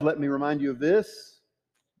Let me remind you of this.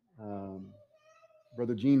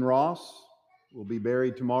 Brother Gene Ross will be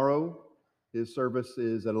buried tomorrow. His service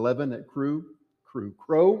is at 11 at Crow.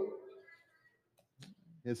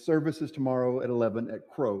 His service is tomorrow at 11 at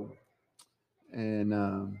Crow. And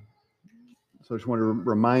so I just want to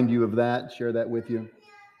remind you of that, share that with you.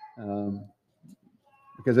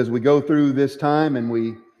 Because as we go through this time and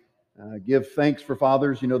we give thanks for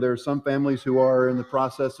fathers, there are some families who are in the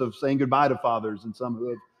process of saying goodbye to fathers and some who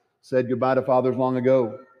have said goodbye to fathers long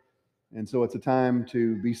ago. And so it's a time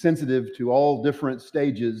to be sensitive to all different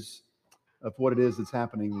stages of what it is that's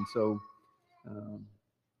happening. And so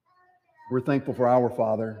we're thankful for our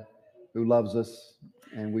Father who loves us,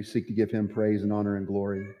 and we seek to give Him praise and honor and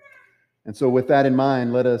glory. And so with that in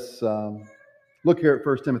mind, let us look here at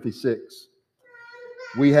 1 Timothy 6.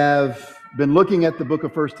 We have been looking at the book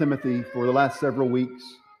of 1 Timothy for the last several weeks.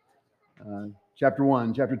 Chapter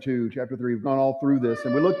 1, chapter 2, chapter 3. We've gone all through this.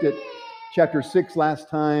 And we looked at chapter 6 last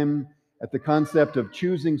time at the concept of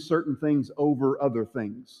choosing certain things over other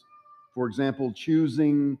things. For example,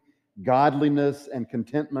 choosing godliness and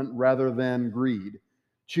contentment rather than greed.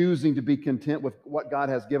 Choosing to be content with what God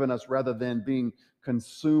has given us rather than being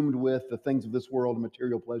consumed with the things of this world and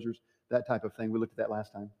material pleasures, that type of thing. We looked at that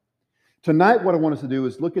last time. Tonight, what I want us to do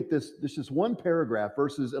is look at this just one paragraph,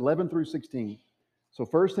 verses 11 through 16. So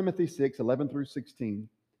 1 Timothy 6, 11 through 16.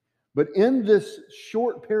 But in this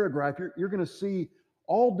short paragraph, you're going to see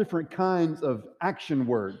all different kinds of action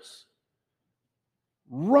words.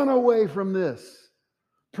 Run away from this.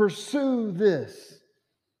 Pursue this.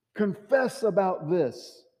 Confess about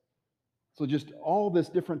this. So just all this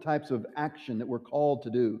different types of action that we're called to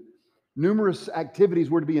do. Numerous activities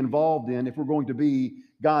we're to be involved in if we're going to be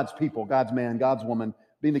God's people, God's man, God's woman,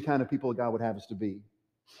 being the kind of people that God would have us to be.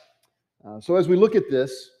 So as we look at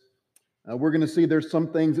this, we're going to see there's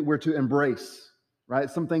some things that we're to embrace, right?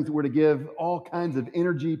 Some things that we're to give all kinds of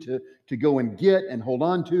energy to go and get and hold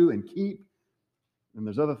on to and keep. And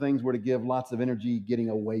there's other things we're to give lots of energy getting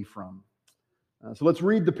away from. So let's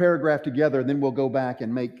read the paragraph together, and then we'll go back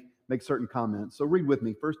and make certain comments. So read with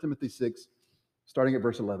me, 1 Timothy 6, starting at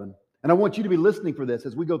verse 11. And I want you to be listening for this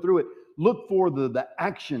as we go through it. Look for the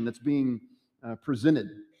action that's being presented.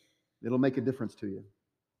 It'll make a difference to you.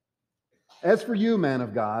 As for you, man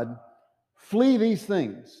of God, flee these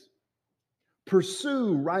things.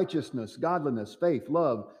 Pursue righteousness, godliness, faith,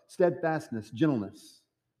 love, steadfastness, gentleness.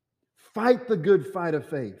 Fight the good fight of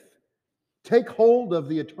faith. Take hold of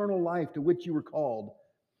the eternal life to which you were called,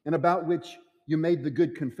 and about which you made the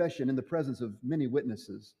good confession in the presence of many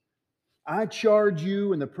witnesses. I charge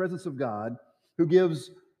you in the presence of God, who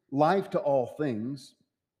gives life to all things,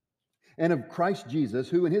 and of Christ Jesus,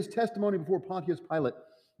 who in his testimony before Pontius Pilate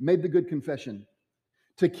made the good confession,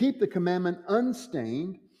 to keep the commandment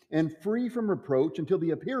unstained and free from reproach until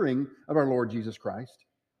the appearing of our Lord Jesus Christ,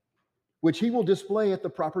 which he will display at the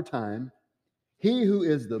proper time, he who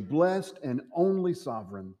is the blessed and only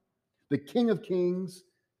sovereign, the King of kings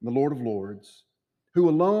and the Lord of lords, who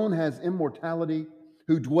alone has immortality,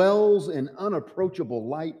 who dwells in unapproachable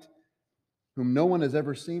light, whom no one has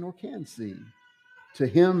ever seen or can see. To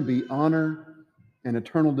him be honor and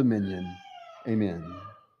eternal dominion. Amen.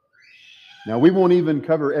 Now, we won't even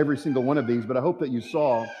cover every single one of these, but I hope that you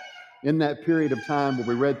saw in that period of time where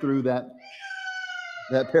we read through that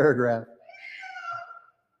paragraph.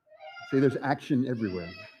 See, there's action everywhere.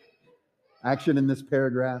 Action in this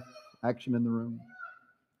paragraph, action in the room.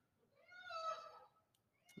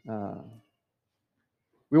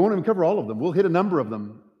 We won't even cover all of them. We'll hit a number of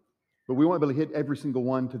them, but we won't be able to hit every single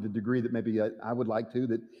one to the degree that maybe I would like to,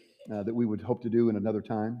 that we would hope to do in another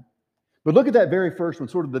time. But look at that very first one,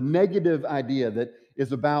 sort of the negative idea that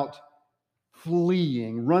is about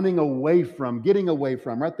fleeing, running away from, getting away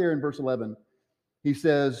from. Right there in verse 11, he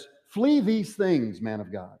says, flee these things, man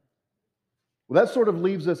of God. Well, that sort of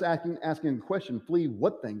leaves us asking a question, flee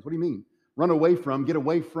what things? What do you mean? Run away from, get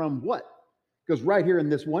away from what? Because right here in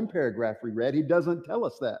this one paragraph we read, he doesn't tell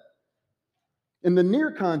us that. In the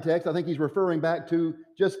near context, I think he's referring back to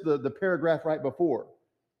just the paragraph right before.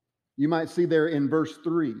 You might see there in verse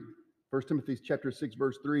 3, 1 Timothy chapter 6,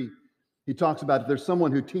 verse 3, he talks about if there's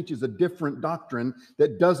someone who teaches a different doctrine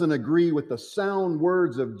that doesn't agree with the sound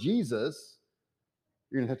words of Jesus,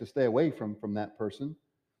 you're going to have to stay away from that person.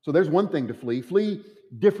 So there's one thing to flee. Flee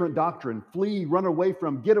different doctrine. Flee, run away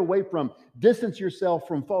from, get away from, distance yourself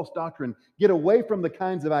from false doctrine. Get away from the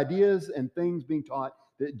kinds of ideas and things being taught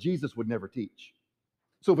that Jesus would never teach.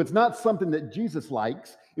 So if it's not something that Jesus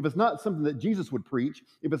likes, if it's not something that Jesus would preach,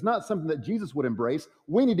 if it's not something that Jesus would embrace,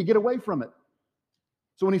 we need to get away from it.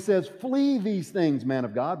 So when he says, flee these things, man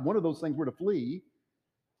of God, one of those things we're to flee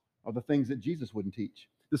are the things that Jesus wouldn't teach.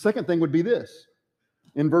 The second thing would be this.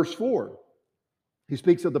 In verse 4, he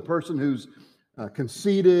speaks of the person who's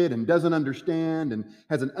conceited and doesn't understand and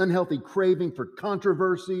has an unhealthy craving for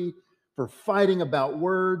controversy, for fighting about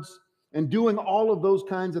words, and doing all of those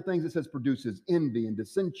kinds of things. It says produces envy and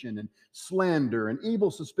dissension and slander and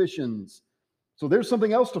evil suspicions. So there's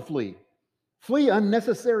something else to flee. Flee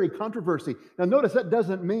unnecessary controversy. Now notice that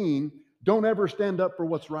doesn't mean don't ever stand up for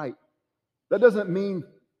what's right. That doesn't mean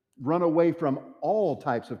run away from all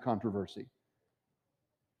types of controversy.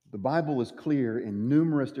 The Bible is clear in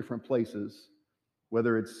numerous different places,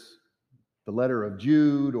 whether it's the letter of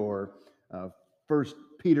Jude or 1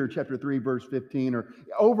 Peter chapter 3, verse 15, or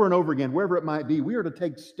over and over again, wherever it might be, we are to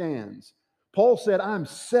take stands. Paul said, I'm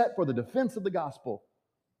set for the defense of the gospel.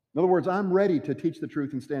 In other words, I'm ready to teach the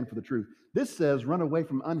truth and stand for the truth. This says run away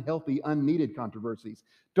from unhealthy, unneeded controversies.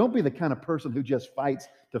 Don't be the kind of person who just fights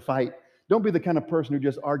to fight. Don't be the kind of person who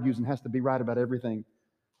just argues and has to be right about everything.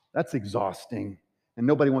 That's exhausting, and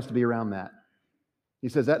nobody wants to be around that. He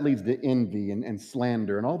says that leads to envy and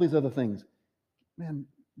slander and all these other things. Man,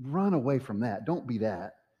 run away from that. Don't be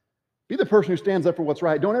that. Be the person who stands up for what's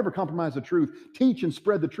right. Don't ever compromise the truth. Teach and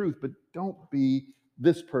spread the truth, but don't be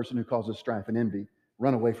this person who causes strife and envy.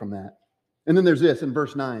 Run away from that. And then there's this in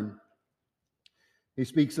verse 9. He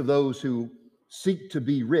speaks of those who seek to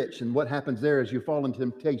be rich, and what happens there is you fall into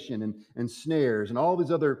temptation and snares and all these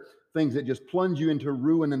other things that just plunge you into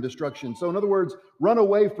ruin and destruction. So in other words, run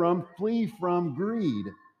away from, flee from greed.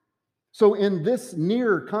 So in this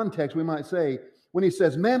near context, we might say, when he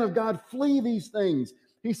says, man of God, flee these things,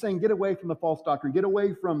 he's saying get away from the false doctrine, get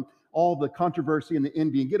away from all the controversy and the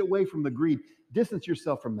envy, and get away from the greed. Distance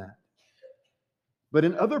yourself from that. But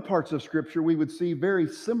in other parts of Scripture, we would see very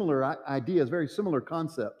similar ideas, very similar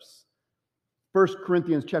concepts. 1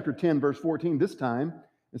 Corinthians chapter 10, verse 14, this time,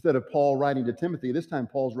 instead of Paul writing to Timothy, this time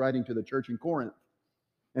Paul's writing to the church in Corinth.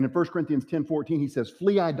 And in 1 Corinthians 10, 14, he says,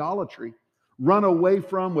 flee idolatry. Run away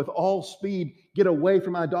from, with all speed, get away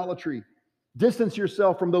from idolatry. Distance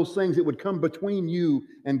yourself from those things that would come between you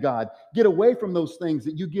and God. Get away from those things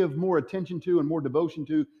that you give more attention to and more devotion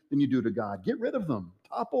to than you do to God. Get rid of them.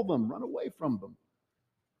 Topple them. Run away from them.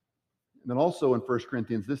 And then also in 1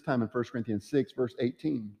 Corinthians, this time in 1 Corinthians 6, verse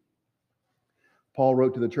 18, Paul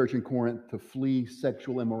wrote to the church in Corinth to flee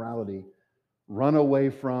sexual immorality. Run away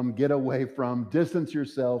from, get away from, distance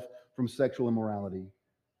yourself from sexual immorality.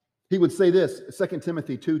 He would say this, 2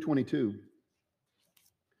 Timothy 2:22.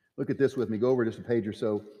 Look at this with me. Go over just a page or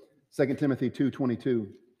so. 2 Timothy 2:22.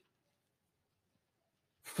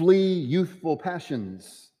 Flee youthful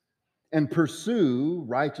passions and pursue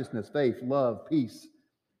righteousness, faith, love, peace,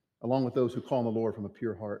 along with those who call on the Lord from a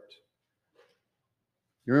pure heart.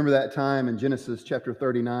 You remember that time in Genesis chapter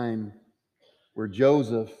 39 where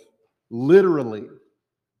Joseph literally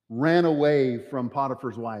ran away from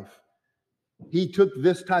Potiphar's wife. He took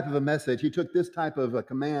this type of a message, he took this type of a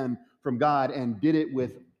command from God and did it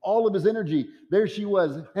with all of his energy. There she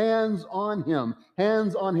was, hands on him,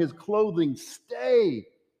 hands on his clothing, stay.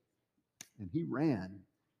 And he ran.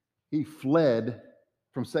 He fled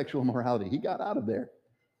from sexual immorality. He got out of there.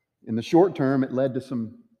 In the short term, it led to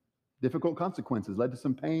some difficult consequences, led to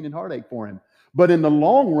some pain and heartache for him. But in the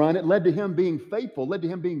long run, it led to him being faithful, led to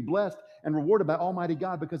him being blessed and rewarded by Almighty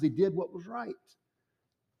God because he did what was right.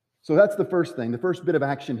 So that's the first thing, the first bit of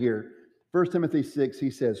action here. 1 Timothy 6, he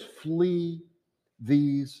says, flee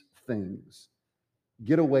these things.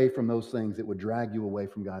 Get away from those things that would drag you away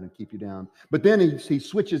from God and keep you down. But then he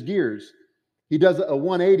switches gears. He does a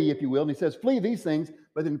 180, if you will, and he says, flee these things.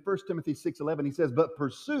 But in 1 Timothy 6:11, he says, but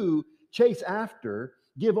pursue, chase after,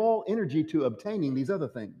 give all energy to obtaining these other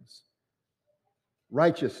things.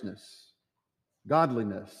 Righteousness,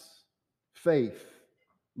 godliness, faith,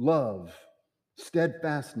 love,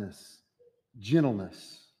 steadfastness,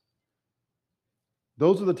 gentleness.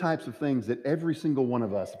 Those are the types of things that every single one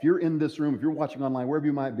of us, if you're in this room, if you're watching online, wherever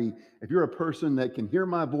you might be, if you're a person that can hear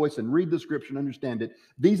my voice and read the scripture and understand it,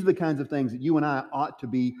 these are the kinds of things that you and I ought to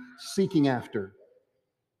be seeking after.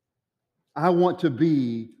 I want to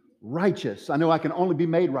be righteous. I know I can only be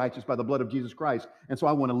made righteous by the blood of Jesus Christ, and so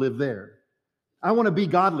I want to live there. I want to be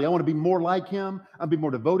godly. I want to be more like him. I want to be more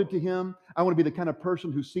devoted to him. I want to be the kind of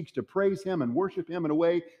person who seeks to praise him and worship him in a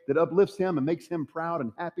way that uplifts him and makes him proud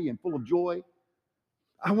and happy and full of joy.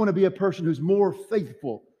 I want to be a person who's more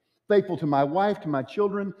faithful to my wife, to my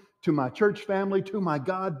children, to my church family, to my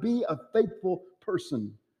God. Be a faithful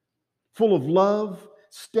person, full of love,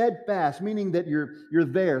 steadfast, meaning that you're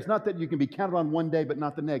there. It's not that you can be counted on one day but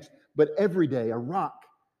not the next, but every day, a rock.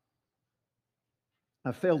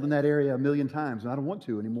 I've failed in that area a million times, and I don't want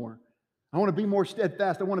to anymore. I want to be more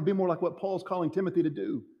steadfast. I want to be more like what Paul's calling Timothy to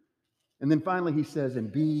do. And then finally he says,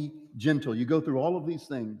 and be gentle. You go through all of these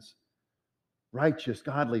things. Righteous,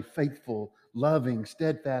 godly, faithful, loving,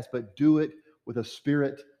 steadfast, but do it with a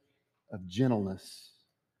spirit of gentleness.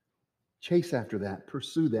 Chase after that.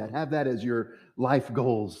 Pursue that. Have that as your life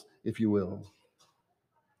goals, if you will.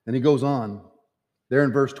 And he goes on. There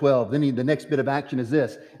in verse 12, then the next bit of action is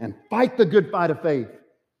this, and fight the good fight of faith.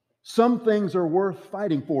 Some things are worth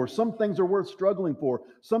fighting for. Some things are worth struggling for.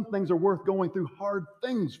 Some things are worth going through hard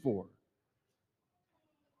things for.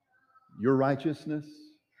 Your righteousness,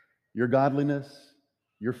 your godliness,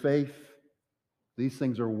 your faith, these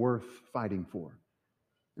things are worth fighting for.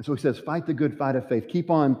 And so he says, fight the good fight of faith. Keep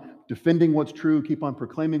on defending what's true. Keep on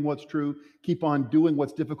proclaiming what's true. Keep on doing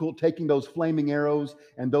what's difficult, taking those flaming arrows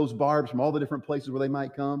and those barbs from all the different places where they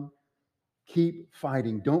might come. Keep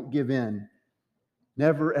fighting. Don't give in.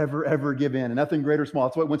 Never, ever, ever give in. And nothing great or small.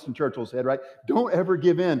 That's what Winston Churchill said, right? Don't ever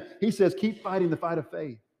give in. He says, keep fighting the fight of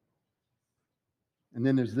faith. And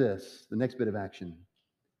then there's this, the next bit of action.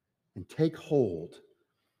 And take hold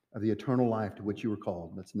of the eternal life to which you were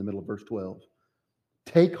called. That's in the middle of verse 12.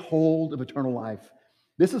 Take hold of eternal life.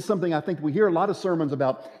 This is something I think we hear a lot of sermons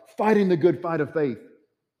about fighting the good fight of faith.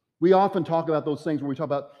 We often talk about those things where we talk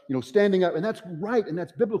about, standing up, and that's right, and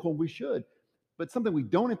that's biblical, we should. But something we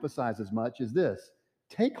don't emphasize as much is this.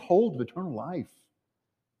 Take hold of eternal life.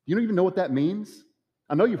 You don't even know what that means?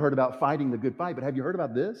 I know you've heard about fighting the good fight, but have you heard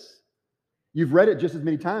about this? You've read it just as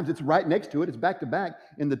many times. It's right next to it. It's back to back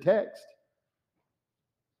in the text.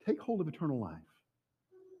 Take hold of eternal life.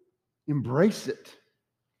 Embrace it.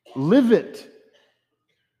 Live it.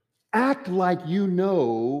 Act like you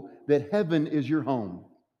know that heaven is your home.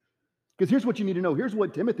 Because here's what you need to know. Here's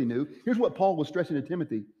what Timothy knew. Here's what Paul was stressing to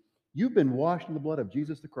Timothy. You've been washed in the blood of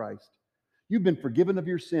Jesus the Christ. You've been forgiven of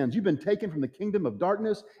your sins. You've been taken from the kingdom of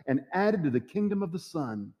darkness and added to the kingdom of the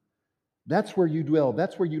Son. That's where you dwell.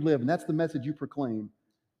 That's where you live. And that's the message you proclaim.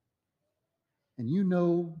 And you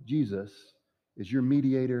know Jesus is your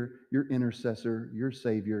mediator, your intercessor, your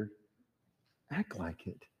Savior. Act like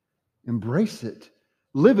it. Embrace it.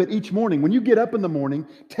 Live it each morning. When you get up in the morning,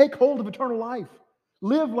 take hold of eternal life.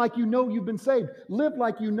 Live like you know you've been saved. Live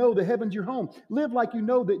like you know the heaven's your home. Live like you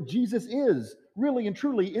know that Jesus is really and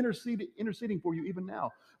truly interceding for you even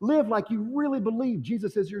now. Live like you really believe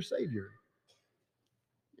Jesus is your Savior.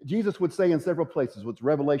 Jesus would say in several places, it's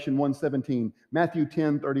Revelation 1:17, Matthew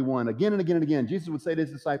 10:31, again and again and again, Jesus would say to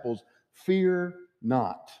his disciples, fear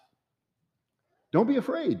not. Don't be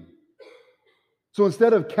afraid. So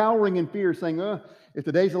instead of cowering in fear, saying, if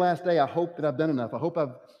today's the last day, I hope that I've done enough. I hope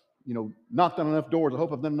I've, knocked on enough doors. I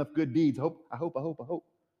hope I've done enough good deeds. I hope.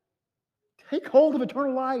 Take hold of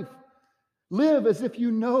eternal life. Live as if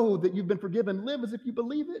you know that you've been forgiven. Live as if you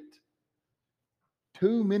believe it.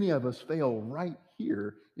 Too many of us fail right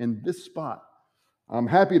here in this spot. I'm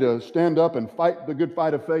happy to stand up and fight the good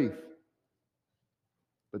fight of faith.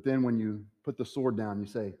 But then when you put the sword down, you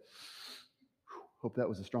say, hope that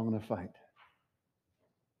was a strong enough fight.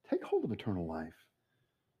 Take hold of eternal life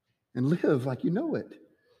and live like you know it.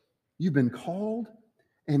 You've been called,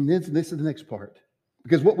 and this is the next part.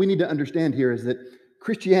 Because what we need to understand here is that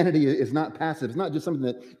Christianity is not passive. It's not just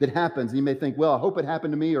something that happens. And you may think, well, I hope it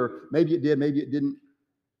happened to me, or maybe it did, maybe it didn't.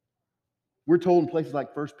 We're told in places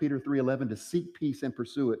like 1 Peter 3:11 to seek peace and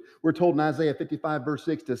pursue it. We're told in Isaiah 55, verse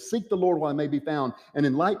 6, to seek the Lord while he may be found. And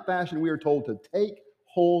in like fashion, we are told to take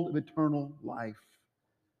hold of eternal life.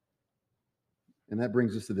 And that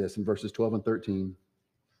brings us to this in verses 12 and 13.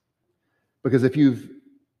 Because if you've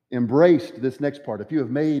embraced this next part, if you have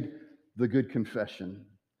made the good confession,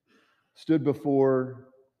 stood before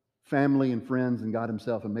family and friends and God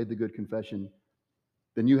himself and made the good confession,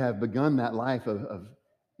 then you have begun that life of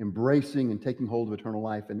embracing and taking hold of eternal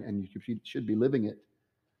life, and you should be living it.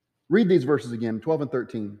 Read these verses again, 12 and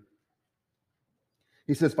 13.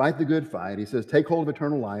 He says, fight the good fight. He says, take hold of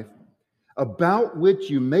eternal life, about which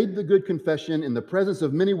you made the good confession in the presence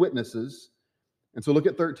of many witnesses. And so look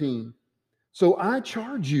at 13. So I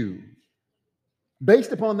charge you,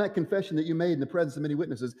 based upon that confession that you made in the presence of many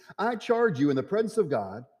witnesses, I charge you in the presence of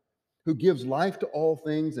God, who gives life to all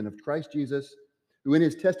things, and of Christ Jesus, who in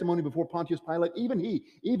his testimony before Pontius Pilate,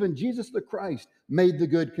 even Jesus the Christ, made the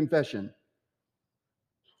good confession.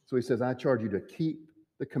 So he says, I charge you to keep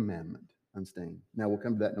the commandment unstained. Now we'll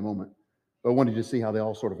come to that in a moment. But I wanted you to see how they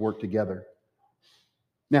all sort of work together.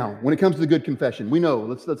 Now, when it comes to the good confession, we know,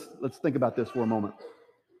 let's think about this for a moment.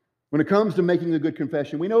 When it comes to making a good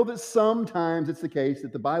confession, we know that sometimes it's the case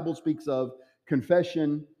that the Bible speaks of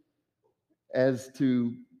confession as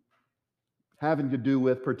to having to do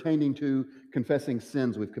with, pertaining to confessing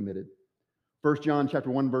sins we've committed. 1 John chapter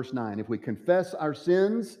 1, verse 9, if we confess our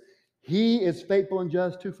sins, He is faithful and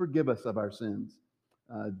just to forgive us of our sins.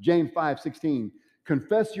 James 5:16.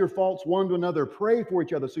 Confess your faults one to another. Pray for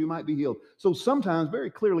each other so you might be healed. So sometimes,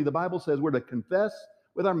 very clearly, the Bible says we're to confess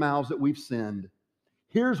with our mouths that we've sinned.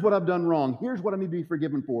 Here's what I've done wrong. Here's what I need to be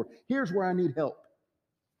forgiven for. Here's where I need help.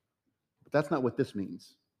 But that's not what this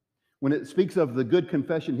means. When it speaks of the good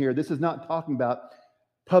confession here, this is not talking about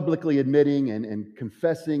publicly admitting and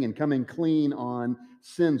confessing and coming clean on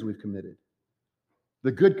sins we've committed.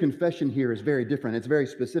 The good confession here is very different. It's very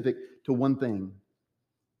specific to one thing,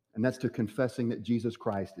 and that's to confessing that Jesus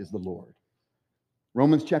Christ is the Lord.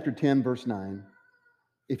 Romans chapter 10, verse 9.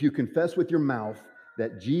 If you confess with your mouth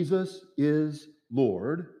that Jesus is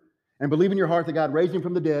Lord and believe in your heart that God raised him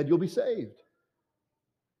from the dead, you'll be saved.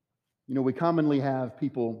 You know, we commonly have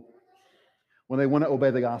people, when they want to obey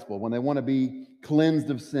the gospel, when they want to be cleansed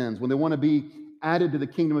of sins, when they want to be added to the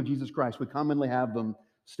kingdom of Jesus Christ, we commonly have them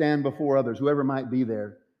stand before others, whoever might be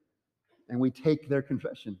there, and we take their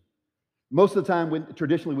confession. Most of the time,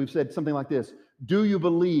 traditionally, we've said something like this: do you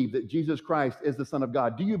believe that Jesus Christ is the Son of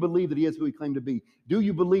God? Do you believe that he is who he claimed to be? Do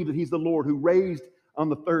you believe that he's the Lord who raised on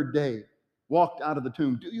the third day, walked out of the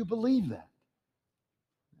tomb? Do you believe that?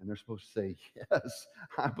 And they're supposed to say, yes,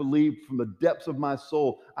 I believe from the depths of my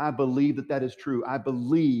soul. I believe that that is true. I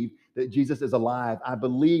believe that Jesus is alive. I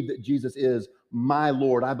believe that Jesus is my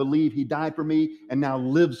Lord. I believe he died for me and now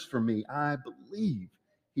lives for me. I believe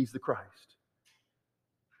he's the Christ.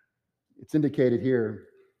 It's indicated here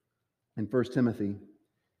in 1 Timothy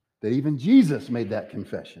that even Jesus made that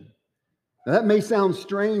confession. Now, that may sound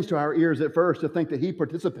strange to our ears at first to think that he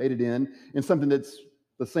participated in something that's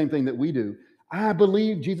the same thing that we do. I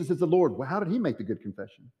believe Jesus is the Lord. Well, how did he make the good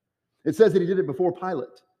confession? It says that he did it before Pilate.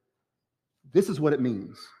 This is what it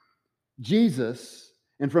means. Jesus,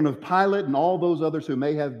 in front of Pilate and all those others who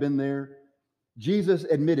may have been there, Jesus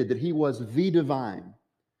admitted that he was the divine,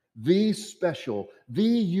 the special, the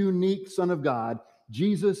unique Son of God.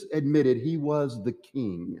 Jesus admitted he was the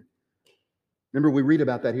King. Remember, we read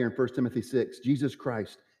about that here in 1 Timothy 6. Jesus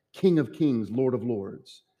Christ, King of kings, Lord of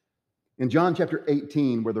lords. In John chapter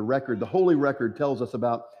 18, where the Holy Record tells us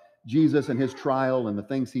about Jesus and his trial and the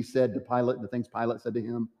things he said to Pilate, and the things Pilate said to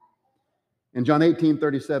him. In John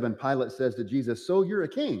 18:37, Pilate says to Jesus, "So you're a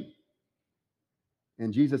king?"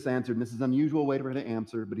 And Jesus answered, and this is an unusual way for him to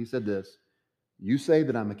answer, but he said this: "You say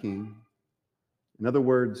that I'm a king." In other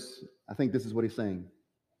words, I think this is what he's saying.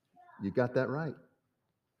 You got that right.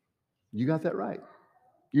 You got that right.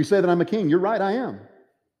 You say that I'm a king. You're right, I am.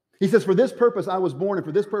 He says, "For this purpose I was born, and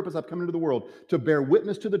for this purpose I've come into the world, to bear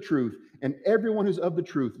witness to the truth, and everyone who's of the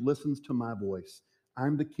truth listens to my voice.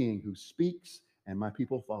 I'm the king who speaks, and my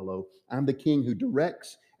people follow. I'm the king who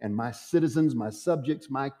directs, and my citizens, my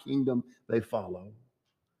subjects, my kingdom, they follow.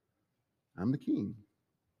 I'm the king."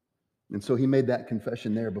 And so he made that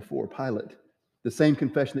confession there before Pilate. The same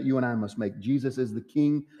confession that you and I must make. Jesus is the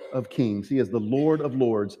King of kings. He is the Lord of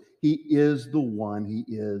lords. He is the one. He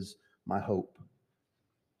is my hope.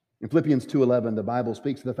 In Philippians 2:11, the Bible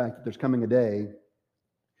speaks of the fact that there's coming a day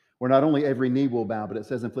where not only every knee will bow, but it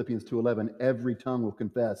says in Philippians 2:11, every tongue will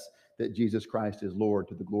confess that Jesus Christ is Lord,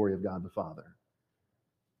 to the glory of God the Father.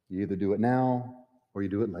 You either do it now or you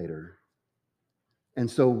do it later. And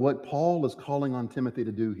so what Paul is calling on Timothy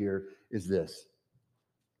to do here is this: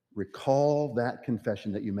 recall that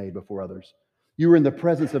confession that you made before others. You were in the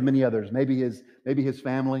presence of many others, maybe his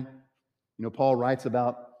family. You know, Paul writes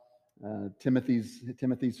about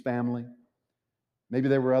Timothy's family. Maybe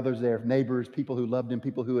there were others there, neighbors, people who loved him,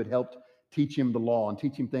 people who had helped teach him the law and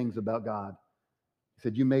teach him things about God. He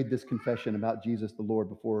said, you made this confession about Jesus the Lord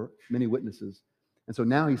before many witnesses. And so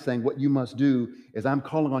now he's saying what you must do is I'm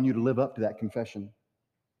calling on you to live up to that confession.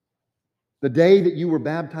 The day that you were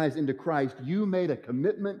baptized into Christ, you made a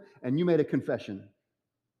commitment and you made a confession.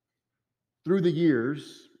 Through the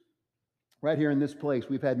years, right here in this place,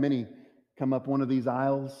 we've had many come up one of these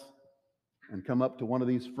aisles and come up to one of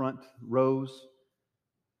these front rows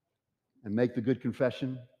and make the good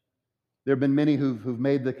confession. There have been many who've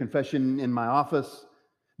made the confession in my office.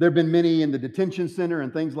 There have been many in the detention center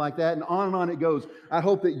and things like that, and on it goes. I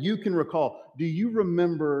hope that you can recall. Do you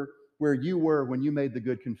remember where you were when you made the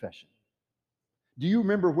good confession? Do you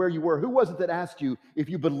remember where you were? Who was it that asked you if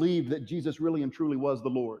you believed that Jesus really and truly was the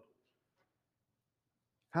Lord?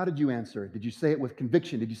 How did you answer it? Did you say it with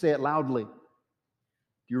conviction? Did you say it loudly? Do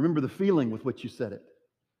you remember the feeling with which you said it?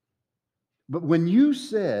 But when you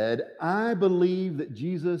said, I believe that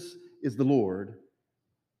Jesus is the Lord,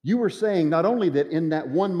 you were saying not only that in that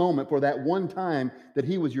one moment, for that one time, that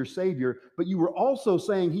he was your Savior, but you were also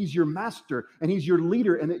saying he's your master and he's your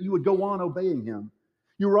leader and that you would go on obeying him.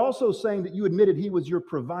 You were also saying that you admitted he was your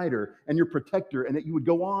provider and your protector and that you would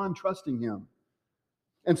go on trusting him.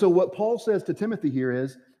 And so what Paul says to Timothy here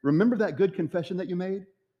is, remember that good confession that you made?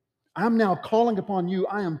 I'm now calling upon you.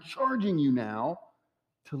 I am charging you now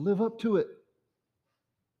to live up to it.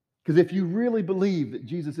 Because if you really believe that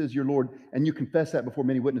Jesus is your Lord and you confess that before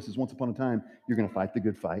many witnesses once upon a time, you're going to fight the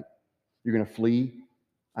good fight. You're going to flee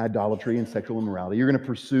idolatry and sexual immorality. You're going to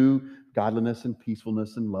pursue godliness and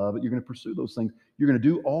peacefulness and love. You're going to pursue those things. You're going to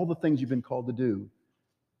do all the things you've been called to do.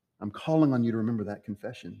 I'm calling on you to remember that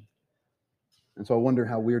confession. And so I wonder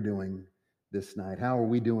how we're doing this night. How are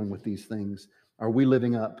we doing with these things? Are we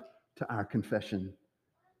living up to our confession?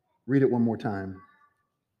 Read it one more time.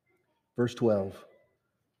 Verse 12.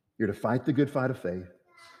 You're to fight the good fight of faith.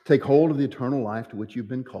 Take hold of the eternal life to which you've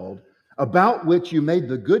been called, about which you made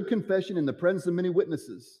the good confession in the presence of many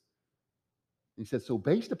witnesses. He said, so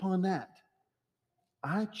based upon that,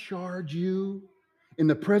 I charge you in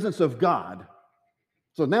the presence of God.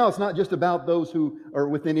 So now it's not just about those who are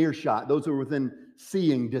within earshot, those who are within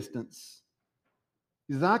seeing distance.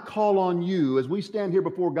 He says, I call on you as we stand here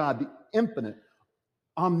before God, the infinite,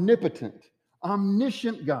 omnipotent,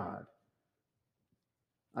 omniscient God.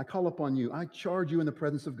 I call upon you. I charge you in the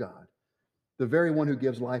presence of God, the very one who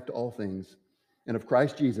gives life to all things, and of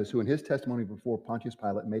Christ Jesus, who in his testimony before Pontius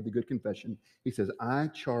Pilate made the good confession. He says, I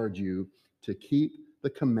charge you to keep the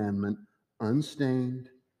commandment unstained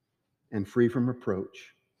and free from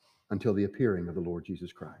reproach until the appearing of the Lord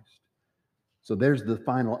Jesus Christ. So there's the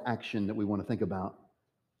final action that we want to think about.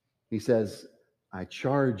 He says, I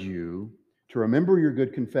charge you to remember your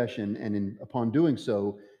good confession, and upon doing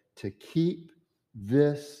so, to keep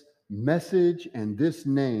this message and this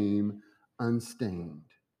name unstained.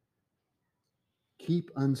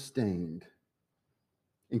 Keep unstained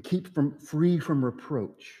and keep free from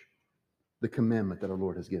reproach the commandment that our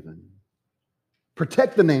Lord has given.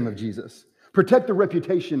 Protect the name of Jesus. Protect the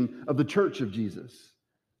reputation of the church of Jesus.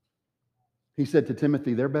 He said to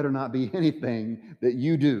Timothy, there better not be anything that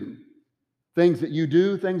you do. Things that you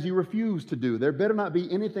do, things you refuse to do. There better not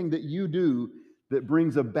be anything that you do that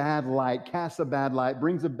brings a bad light, casts a bad light,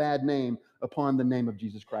 brings a bad name upon the name of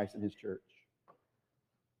Jesus Christ and his church.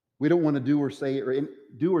 We don't want to do or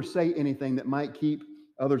say anything that might keep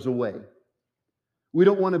others away. We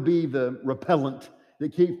don't want to be the repellent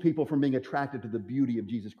that keeps people from being attracted to the beauty of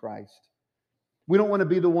Jesus Christ. We don't want to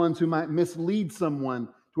be the ones who might mislead someone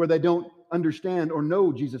to where they don't understand or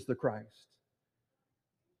know Jesus the Christ.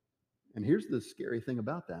 And here's the scary thing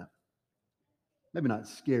about that. Maybe not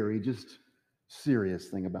scary, just serious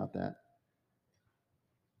thing about that.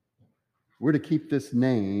 We're to keep this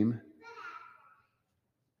name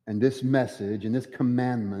and this message and this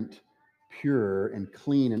commandment pure and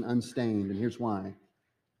clean and unstained. And here's why.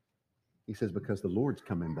 He says, because the Lord's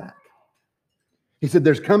coming back. He said,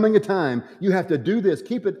 there's coming a time you have to do this.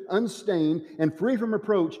 Keep it unstained and free from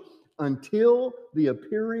reproach until the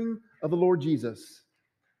appearing of the Lord Jesus,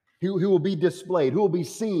 who will be displayed, who will be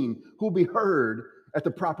seen, who will be heard at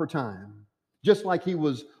the proper time. Just like he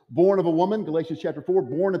was born of a woman, Galatians chapter 4,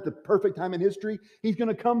 born at the perfect time in history, he's going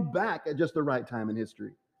to come back at just the right time in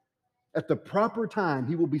history. At the proper time,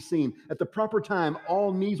 he will be seen. At the proper time,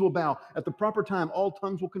 all knees will bow. At the proper time, all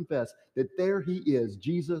tongues will confess that there he is,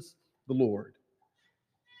 Jesus the Lord.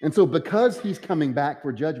 And so because he's coming back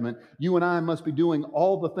for judgment, you and I must be doing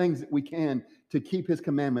all the things that we can to keep his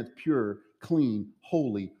commandments pure, clean,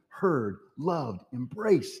 holy, heard, loved,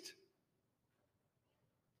 embraced.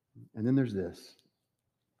 And then there's this.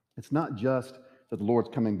 It's not just that the Lord's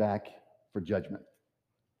coming back for judgment.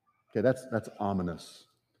 Okay, that's ominous.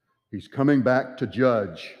 He's coming back to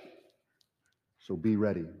judge. So be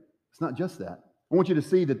ready. It's not just that. I want you to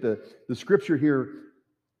see that the scripture here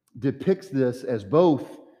depicts this as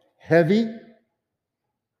both heavy,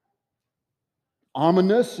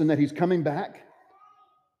 ominous, and that he's coming back,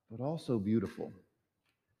 but also beautiful.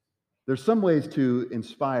 There's some ways to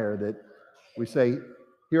inspire that we say,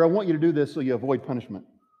 here, I want you to do this so you avoid punishment.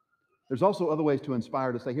 There's also other ways to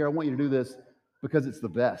inspire to say, here, I want you to do this because it's the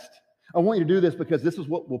best. I want you to do this because this is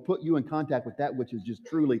what will put you in contact with that which is just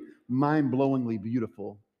truly mind-blowingly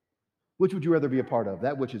beautiful. Which would you rather be a part of?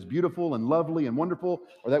 That which is beautiful and lovely and wonderful,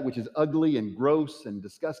 or that which is ugly and gross and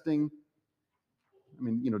disgusting? I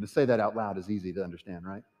mean, to say that out loud is easy to understand,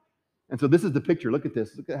 right? And so this is the picture. Look at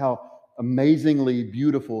this. Look at how amazingly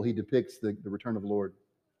beautiful he depicts the return of the Lord.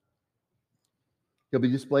 He'll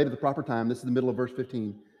be displayed at the proper time. This is the middle of verse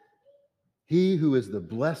 15. He who is the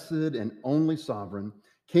blessed and only sovereign,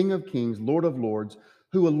 King of kings, Lord of lords,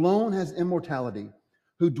 who alone has immortality,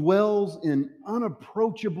 who dwells in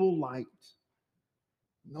unapproachable light.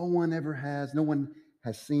 No one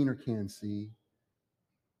has seen or can see.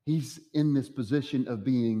 He's in this position of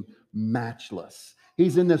being matchless.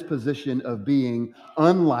 He's in this position of being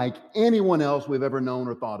unlike anyone else we've ever known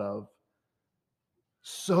or thought of.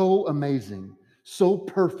 So amazing, so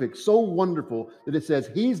perfect, so wonderful that it says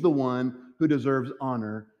he's the one who deserves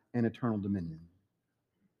honor and eternal dominion.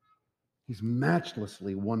 He's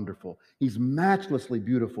matchlessly wonderful. He's matchlessly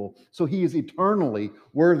beautiful. So he is eternally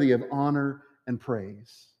worthy of honor and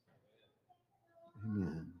praise.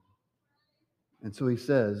 Amen. And so he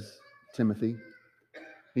says, Timothy,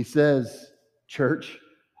 he says, church,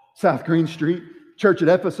 South Green Street, church at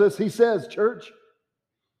Ephesus, he says, church,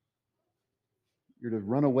 you're to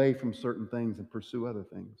run away from certain things and pursue other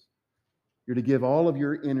things. You're to give all of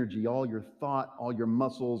your energy, all your thought, all your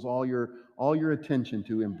muscles, all your attention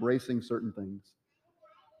to embracing certain things.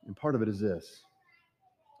 And part of it is this.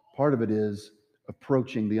 Part of it is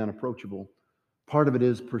approaching the unapproachable. Part of it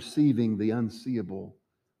is perceiving the unseeable.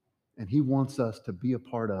 And he wants us to be a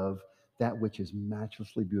part of that which is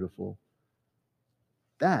matchlessly beautiful.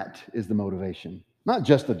 That is the motivation. Not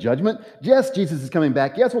just the judgment. Yes, Jesus is coming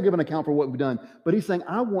back. Yes, we'll give an account for what we've done. But he's saying,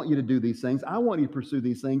 I want you to do these things. I want you to pursue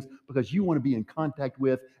these things because you want to be in contact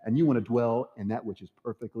with and you want to dwell in that which is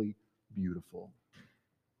perfectly beautiful.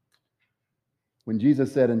 When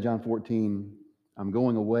Jesus said in John 14, I'm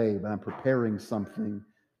going away, but I'm preparing something.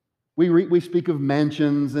 We speak of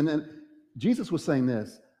mansions, and Jesus was saying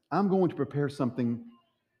this, I'm going to prepare something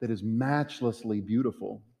that is matchlessly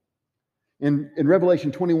beautiful. In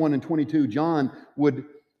Revelation 21 and 22, John would,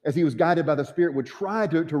 as he was guided by the Spirit, would try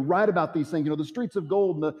to write about these things, the streets of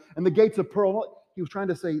gold and the gates of pearl. He was trying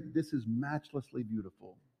to say, this is matchlessly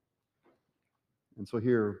beautiful. And so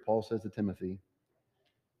here, Paul says to Timothy,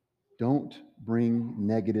 don't bring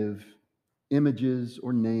negative images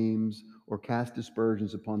or names or cast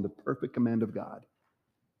dispersions upon the perfect command of God.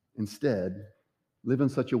 Instead, live in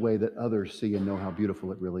such a way that others see and know how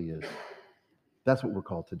beautiful it really is. That's what we're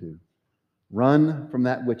called to do. Run from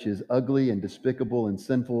that which is ugly and despicable and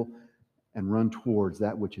sinful and run towards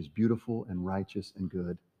that which is beautiful and righteous and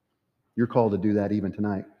good. You're called to do that even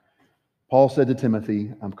tonight. Paul said to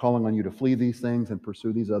Timothy, I'm calling on you to flee these things and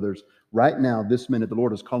pursue these others. Right now, this minute, the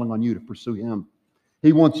Lord is calling on you to pursue him.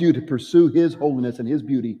 He wants you to pursue his holiness and his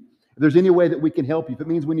beauty. If there's any way that we can help you, if it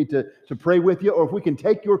means we need to pray with you, or if we can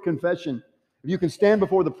take your confession, if you can stand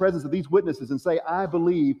before the presence of these witnesses and say, I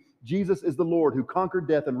believe Jesus is the Lord who conquered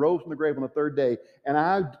death and rose from the grave on the third day, and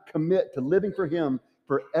I commit to living for him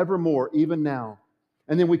forevermore, even now.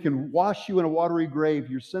 And then we can wash you in a watery grave.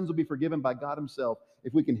 Your sins will be forgiven by God himself.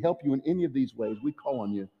 If we can help you in any of these ways, we call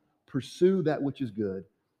on you. Pursue that which is good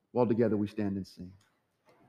while together we stand and sing.